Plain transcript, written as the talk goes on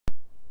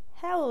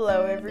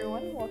Hello,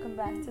 everyone. Welcome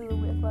back to the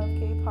With Love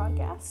K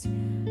podcast.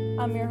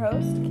 I'm your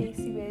host,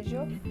 Casey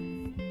Bejo.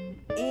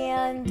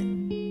 And,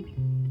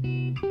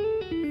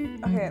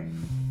 okay,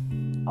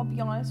 I'll be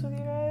honest with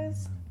you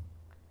guys.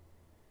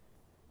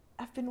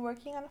 I've been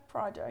working on a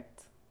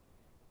project.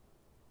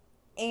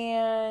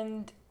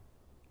 And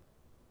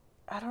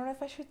I don't know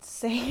if I should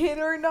say it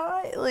or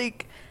not.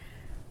 Like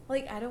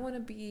I don't want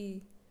to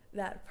be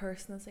that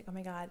person that's like, oh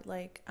my God,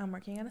 like, I'm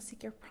working on a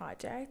secret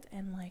project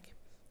and, like,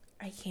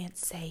 I can't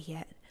say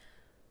yet.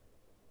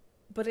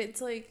 But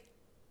it's like,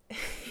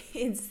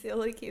 it's still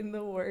like in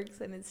the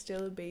works and it's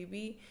still a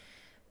baby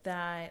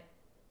that,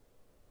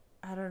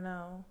 I don't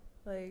know,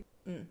 like,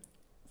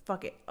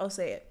 fuck it, I'll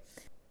say it.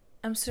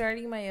 I'm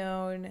starting my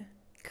own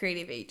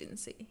creative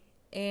agency.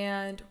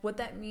 And what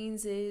that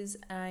means is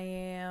I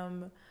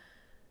am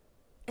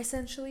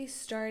essentially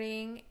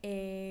starting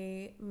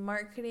a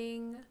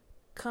marketing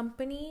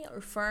company or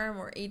firm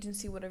or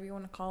agency, whatever you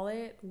want to call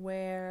it,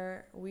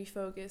 where we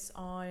focus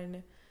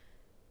on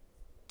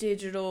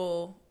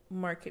digital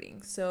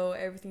marketing. So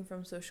everything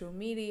from social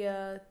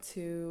media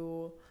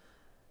to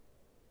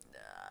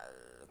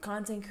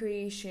content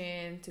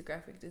creation to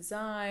graphic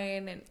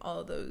design and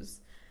all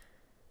those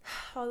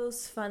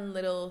fun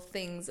little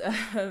things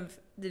of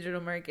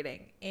digital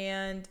marketing.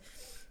 And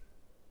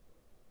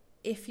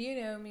if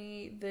you know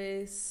me,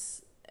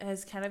 this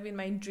has kind of been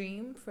my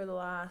dream for the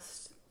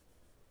last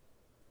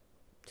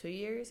 2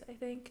 years, I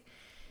think.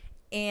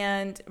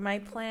 And my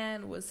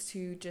plan was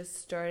to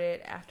just start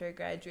it after I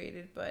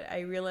graduated, but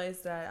I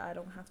realized that I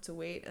don't have to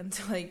wait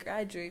until I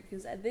graduate,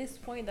 because at this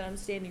point that I'm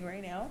standing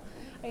right now,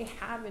 I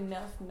have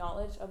enough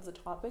knowledge of the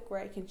topic where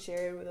I can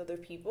share it with other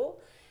people,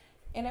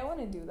 and I want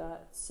to do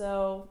that.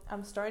 So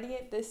I'm starting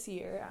it this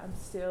year. I'm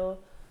still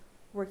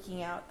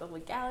working out the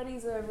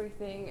legalities of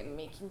everything and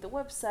making the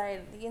website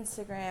and the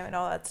Instagram and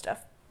all that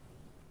stuff.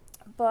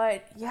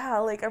 But yeah,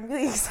 like, I'm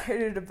really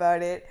excited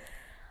about it.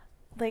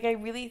 Like, I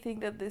really think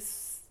that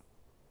this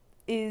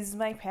is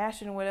my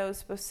passion, what I was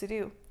supposed to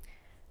do.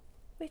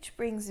 Which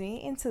brings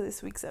me into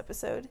this week's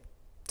episode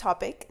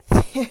topic.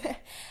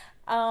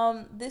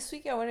 This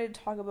week I wanted to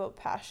talk about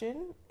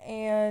passion,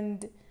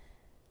 and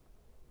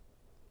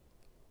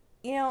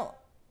you know,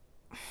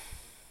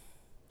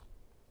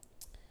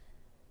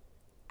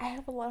 I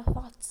have a lot of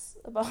thoughts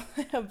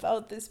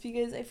about this,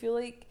 because I feel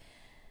like,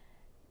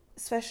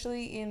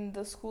 especially in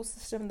the school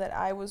system that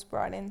I was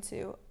brought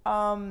into,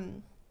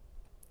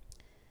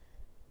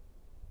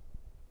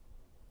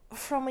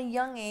 from a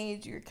young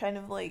age, you're kind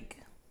of like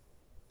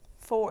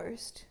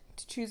forced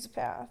to choose a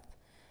path.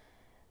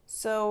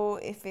 So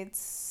if it's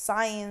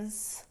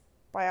science,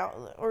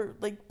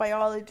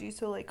 biology,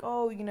 so like,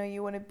 oh,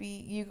 you want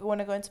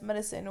to go into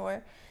medicine,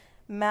 or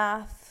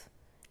math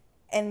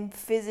and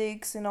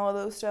physics and all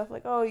those stuff,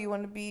 like, oh, you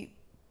want to be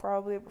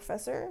probably a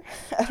professor.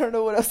 I don't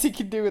know what else you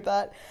can do with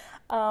that.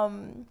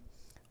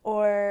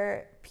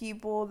 Or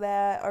people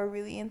that are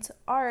really into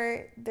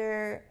art,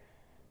 they're,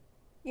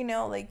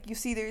 like, you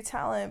see their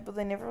talent, but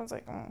then everyone's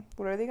like,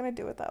 what are they going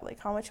to do with that? Like,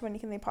 how much money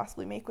can they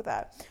possibly make with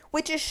that?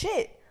 Which is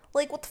shit.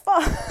 Like, what the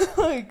fuck?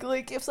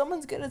 like, if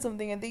someone's good at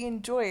something and they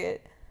enjoy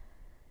it,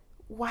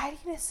 why do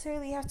you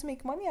necessarily have to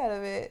make money out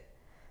of it?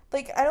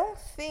 Like, I don't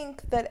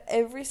think that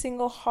every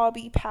single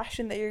hobby,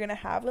 passion that you're going to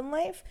have in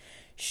life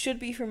should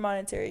be for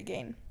monetary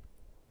gain.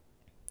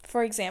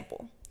 For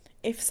example,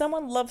 if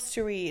someone loves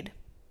to read,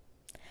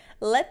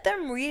 let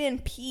them read in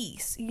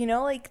peace.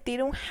 Like, they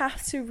don't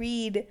have to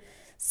read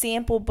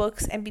sample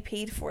books and be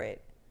paid for it.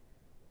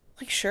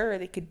 Like, sure,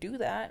 they could do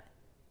that,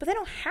 but they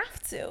don't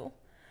have to.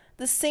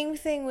 The same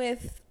thing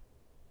with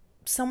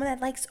someone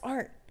that likes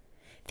art.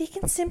 They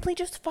can simply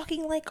just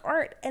fucking like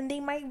art, and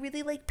they might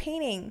really like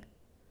painting.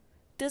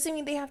 Doesn't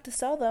mean they have to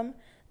sell them.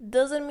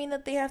 Doesn't mean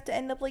that they have to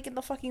end up like in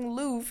the fucking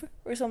Louvre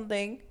or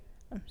something.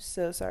 I'm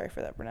so sorry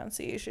for that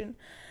pronunciation.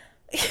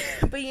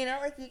 But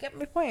like, you get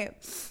my point.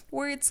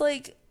 Where it's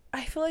like,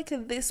 I feel like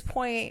at this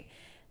point,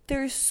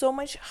 there's so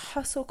much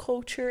hustle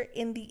culture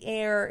in the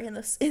air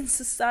in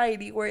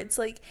society, where it's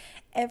like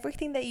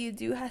everything that you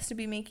do has to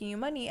be making you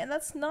money, and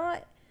that's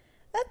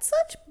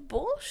such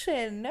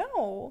bullshit.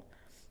 No,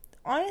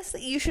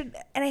 honestly, you should.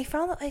 And I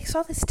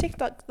saw this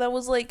TikTok that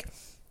was like,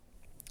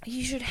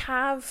 you should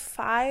have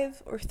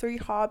 5 or 3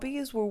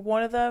 hobbies where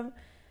one of them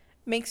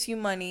makes you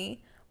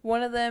money,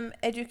 one of them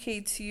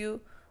educates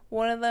you,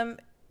 one of them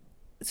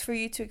is for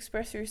you to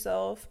express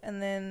yourself, and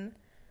then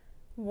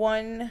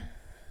one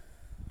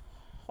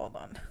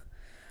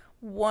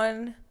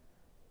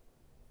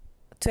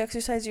to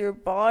exercise your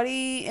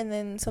body, and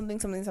then something.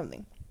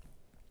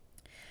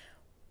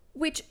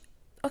 Which,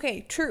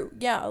 okay, true,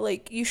 yeah,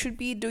 like, you should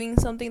be doing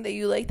something that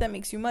you like that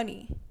makes you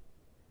money.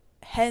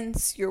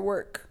 Hence your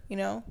work,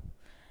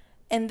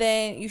 And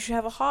then you should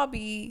have a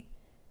hobby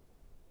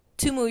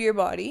to move your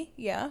body,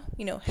 yeah,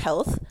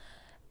 health.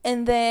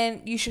 And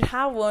then you should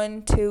have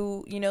one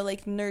to,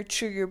 like,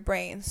 nurture your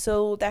brain.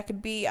 So that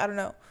could be, I don't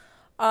know,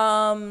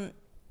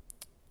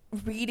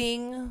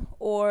 reading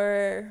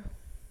or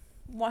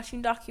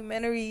watching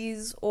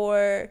documentaries,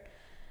 or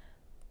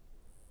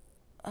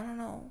I don't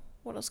know,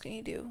 What else can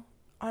you do?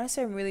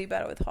 Honestly, I'm really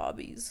bad with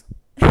hobbies.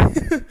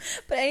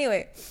 But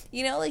anyway,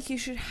 like you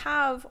should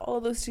have all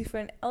those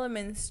different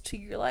elements to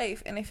your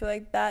life, and I feel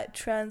like that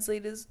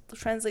translates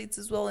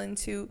as well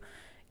into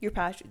your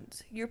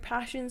passions. Your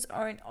passions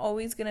aren't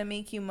always going to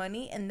make you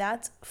money, and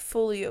that's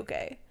fully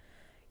okay.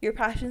 Your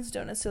passions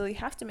don't necessarily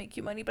have to make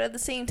you money, but at the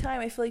same time,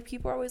 I feel like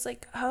people are always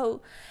like,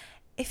 oh,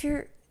 if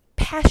you're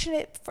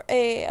passionate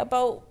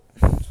about,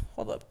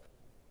 hold up,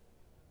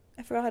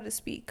 I forgot how to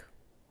speak.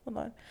 Hold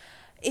on.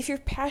 If you're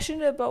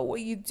passionate about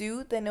what you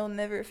do, then it'll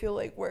never feel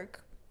like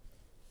work.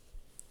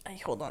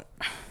 Hold on.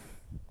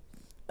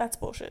 That's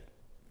bullshit.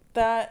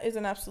 That is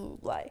an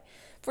absolute lie.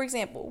 For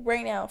example,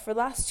 right now, for the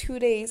last 2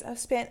 days, I've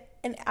spent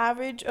an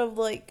average of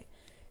like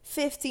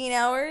 15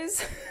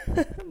 hours,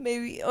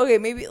 maybe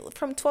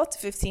from 12 to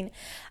 15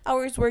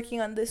 hours working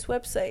on this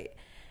website.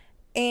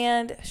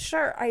 And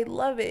sure, I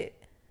love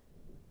it,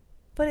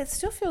 but it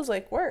still feels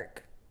like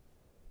work.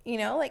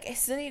 Like I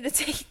still need to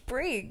take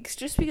breaks.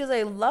 Just because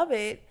I love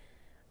it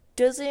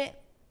doesn't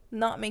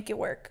not make it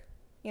work,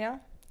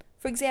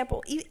 For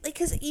example,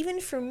 because even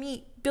for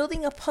me,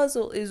 building a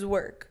puzzle is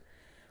work.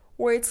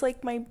 Where it's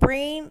like my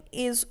brain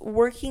is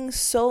working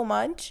so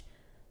much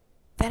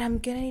that I'm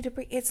gonna need a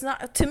break. It's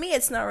not, to me,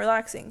 it's not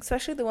relaxing.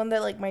 Especially the one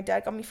that like my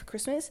dad got me for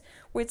Christmas,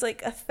 where it's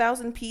like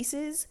 1,000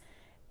 pieces,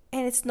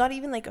 and it's not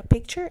even like a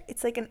picture.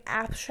 It's like an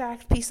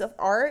abstract piece of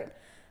art.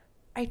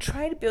 I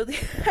tried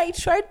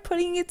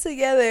putting it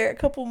together a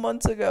couple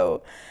months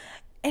ago,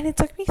 and it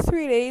took me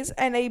 3 days,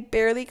 and I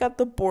barely got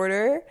the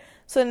border.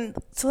 So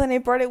then I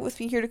brought it with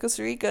me here to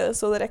Costa Rica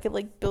so that I could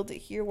like build it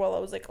here while I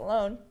was like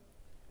alone.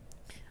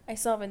 I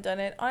still haven't done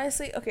it.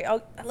 Honestly, okay,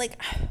 I'll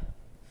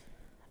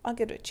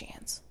give it a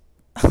chance.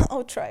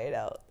 I'll try it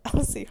out.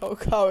 I'll see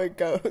how it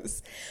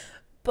goes.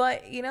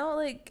 But,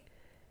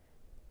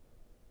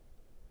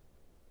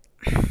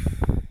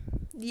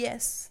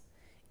 yes,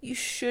 you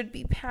should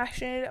be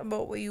passionate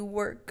about what you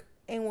work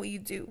and what you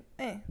do.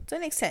 To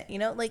an extent,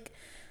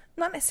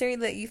 not necessarily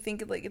that you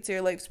think like it's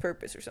your life's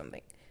purpose or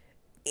something.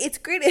 It's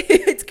great.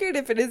 It's great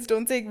if it is.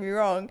 Don't take me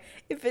wrong.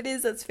 If it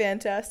is, that's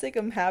fantastic.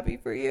 I'm happy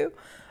for you.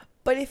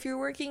 But if you're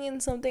working in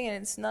something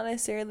and it's not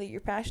necessarily your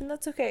passion,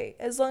 that's okay.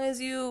 As long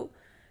as you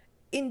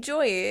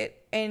enjoy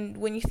it, and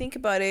when you think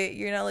about it,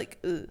 you're not like,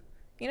 ugh,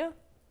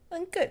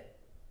 then good.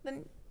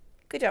 Then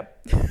good job.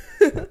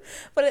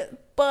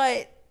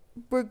 But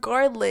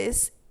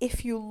regardless,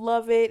 if you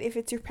love it, if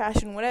it's your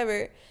passion,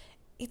 whatever,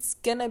 it's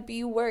gonna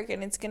be work,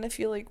 and it's gonna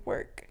feel like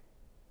work.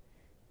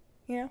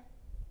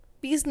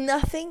 Because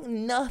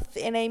nothing,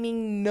 and I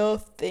mean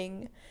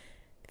nothing,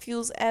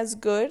 feels as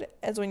good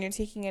as when you're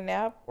taking a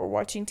nap or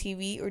watching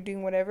TV or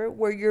doing whatever,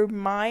 where your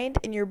mind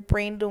and your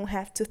brain don't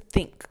have to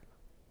think.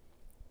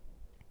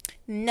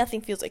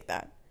 Nothing feels like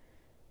that.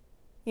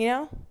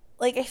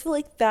 Like I feel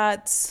like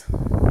that's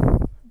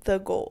the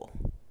goal.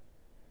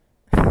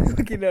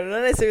 Okay, no,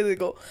 not necessarily the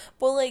goal,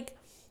 but like,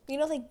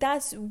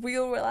 that's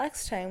real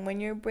relaxed time when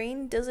your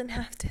brain doesn't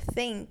have to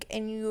think,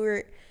 and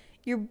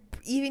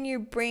even your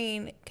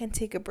brain can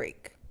take a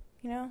break.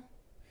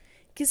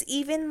 Because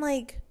even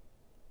like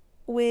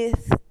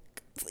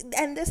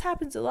and this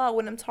happens a lot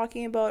when I'm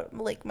talking about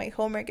like my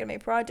homework and my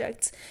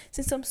projects.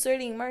 Since I'm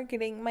studying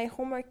marketing, my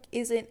homework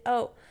isn't,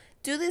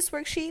 do this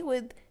worksheet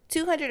with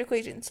 200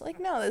 equations. Like,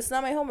 no, that's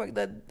not my homework.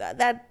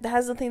 That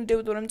has nothing to do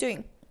with what I'm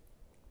doing.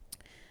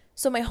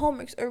 So my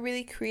homeworks are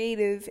really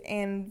creative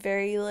and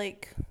very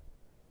like,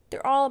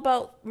 they're all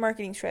about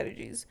marketing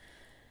strategies.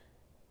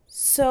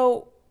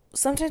 So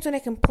sometimes when I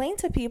complain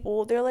to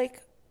people, they're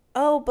like,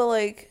 oh, but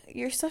like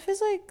your stuff is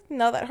like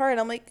not that hard.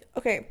 I'm like,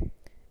 okay,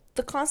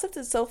 the concept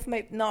itself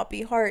might not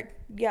be hard.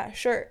 Yeah,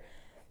 sure.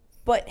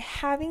 But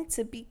having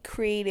to be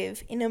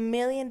creative in a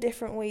million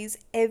different ways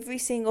every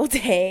single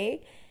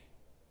day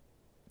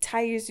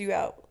tires you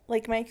out.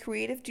 Like my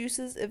creative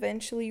juices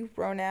eventually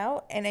run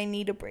out, and I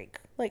need a break.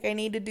 Like I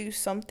need to do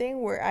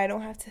something where I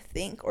don't have to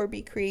think or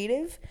be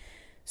creative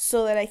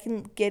so that I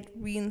can get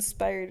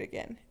re-inspired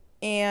again.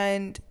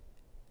 And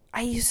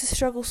I used to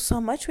struggle so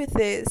much with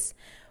this,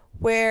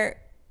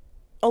 where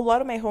a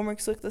lot of my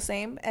homeworks look the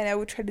same, and I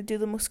would try to do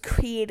the most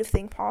creative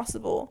thing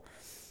possible,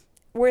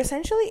 where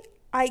essentially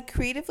I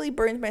creatively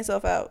burned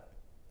myself out.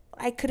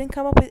 I couldn't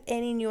come up with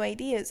any new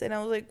ideas, and I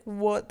was like,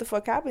 what the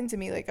fuck happened to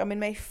me? Like, I'm in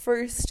my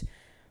first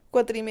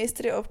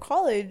cuatrimestre of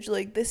college.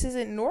 Like, this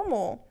isn't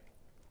normal.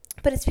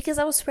 But it's because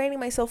I was spreading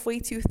myself way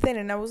too thin,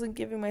 and I wasn't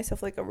giving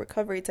myself like a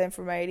recovery time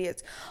for my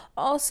ideas.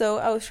 Also,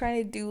 I was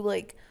trying to do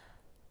like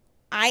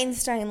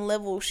Einstein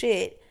level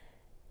shit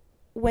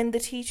when the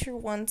teacher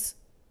wants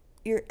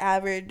your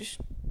average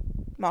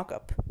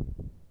mock-up.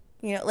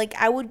 Like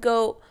I would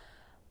go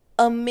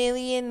a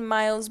million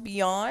miles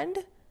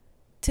beyond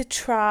to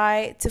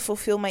try to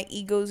fulfill my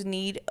ego's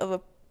need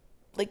of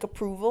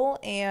approval,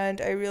 and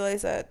I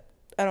realized that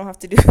I don't have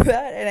to do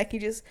that, and I can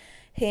just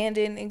hand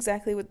in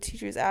exactly what the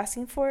teacher is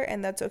asking for,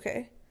 and that's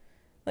okay.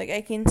 Like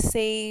I can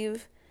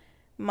save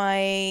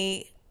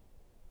my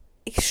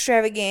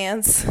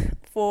extravagance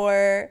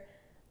for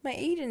my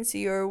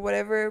agency or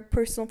whatever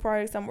personal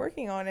projects I'm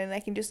working on, and I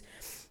can just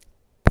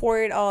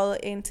pour it all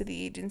into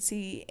the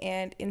agency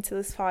and into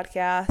this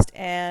podcast,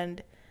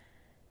 and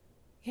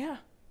yeah.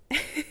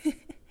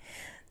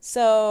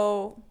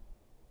 So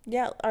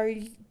yeah,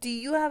 do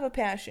you have a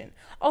passion?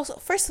 Also,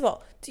 first of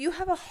all, do you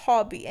have a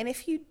hobby? And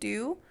if you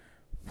do,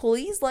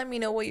 please let me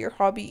know what your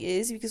hobby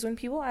is, because when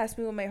people ask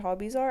me what my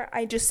hobbies are,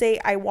 I just say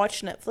I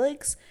watch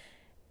Netflix.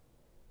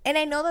 And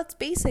I know that's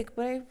basic,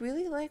 but I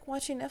really like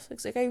watching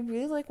Netflix. Like, I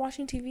really like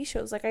watching TV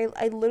shows. Like,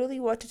 I literally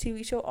watch a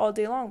TV show all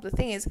day long. But the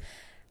thing is,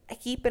 I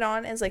keep it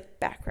on as, like,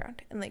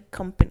 background and, like,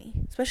 company.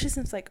 Especially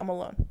since, like, I'm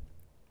alone.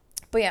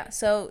 But yeah,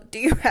 so do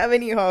you have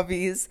any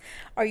hobbies?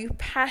 Are you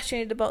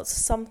passionate about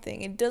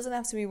something? It doesn't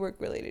have to be work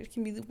related. It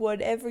can be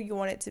whatever you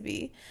want it to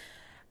be.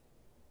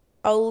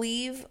 I'll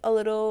leave a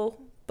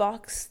little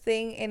box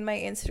thing in my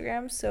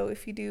Instagram, so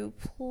if you do,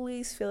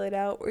 please fill it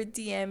out or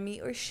DM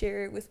me or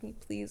share it with me,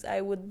 please.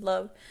 I would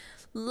love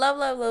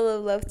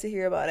to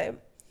hear about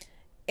it.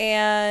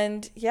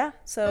 And yeah,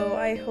 so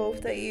I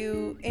hope that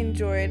you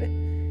enjoyed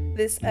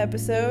this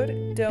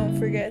episode. Don't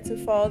forget to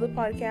follow the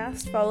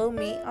podcast. Follow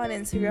me on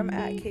Instagram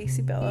at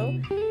Casey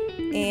Bello,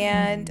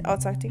 and I'll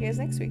talk to you guys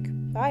next week.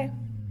 Bye.